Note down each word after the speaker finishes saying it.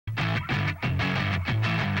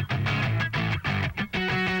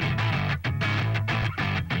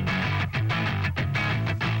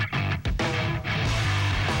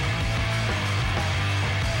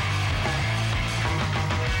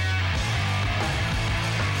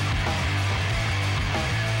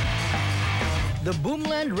The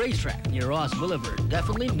Boomland Racetrack near Ross Boulevard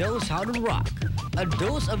definitely knows how to rock. A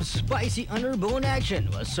dose of spicy underbone action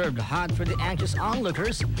was served hot for the anxious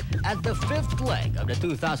onlookers at the fifth leg of the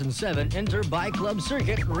 2007 Interbike Club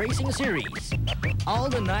Circuit Racing Series. All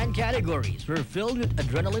the 9 categories were filled with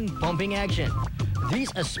adrenaline-pumping action. These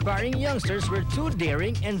aspiring youngsters were too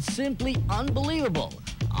daring and simply unbelievable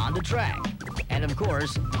on the track. And of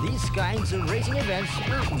course, these kinds of racing events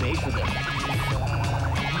were made for them.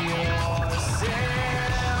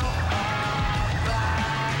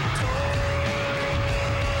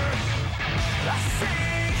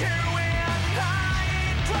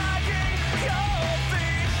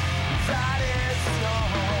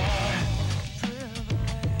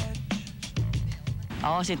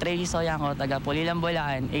 Ako si Tracy Soyanko, taga Pulilan,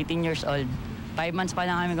 Bulacan, 18 years old. 5 months pa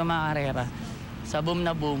lang kami kumakarera. Sa boom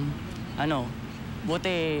na boom,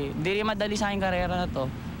 buti, di rin madali sa akin karera na to.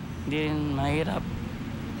 Di rin mahirap.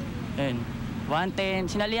 Yun. 110,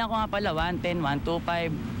 sinalihan ko nga pala, 110, 125,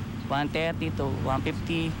 130 to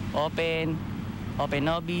 150, open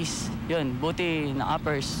novice. Yun, buti na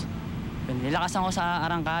uppers. Yun, nilakasan ko sa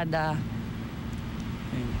arangkada.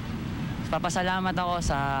 Yun. Papasalamat ako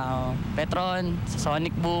sa Petron, sa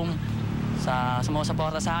Sonic Boom, sa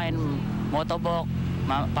sumusuporta sa akin, Motobok,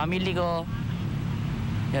 family ko.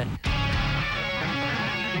 Yan.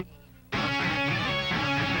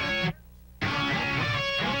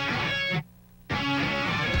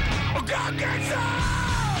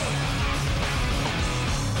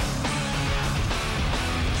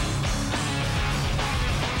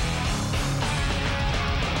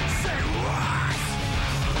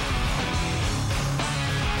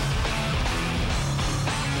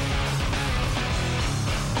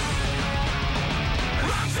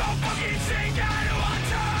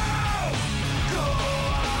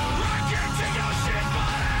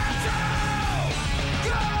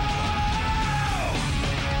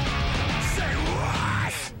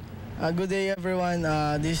 Good day everyone,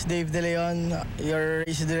 this is Dave De Leon, your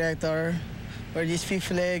race director for this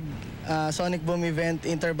 5th leg Sonic Boom event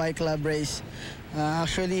Interbike Club race.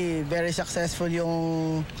 Actually, very successful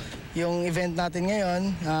yung event natin ngayon.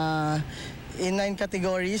 In 9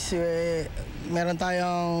 categories, meron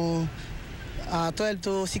tayong 12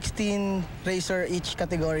 to 16 racer each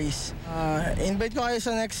categories. Invite ko kayo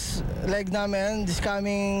sa next leg namin this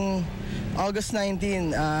coming August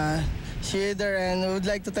 19. See you there, and we would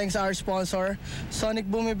like to thank our sponsor, Sonic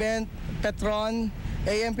Boom Event, Petron,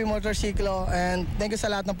 AMP Motorsiklo, and thank you sa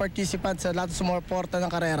lahat ng participants, sa lahat ng sumuporta ng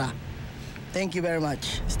karera. Thank you very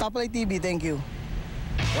much. Stoplight TV, thank you.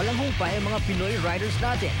 Walang humpay ang mga Pinoy riders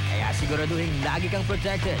natin, kaya siguraduhin lagi kang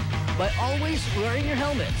protected by always wearing your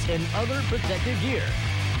helmets and other protective gear.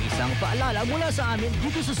 Isang paalala mula sa amin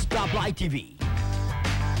dito sa Stoplight TV.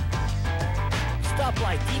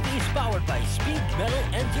 Stoplight TV is powered by Speed Metal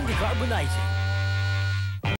Engine Decarbonizing.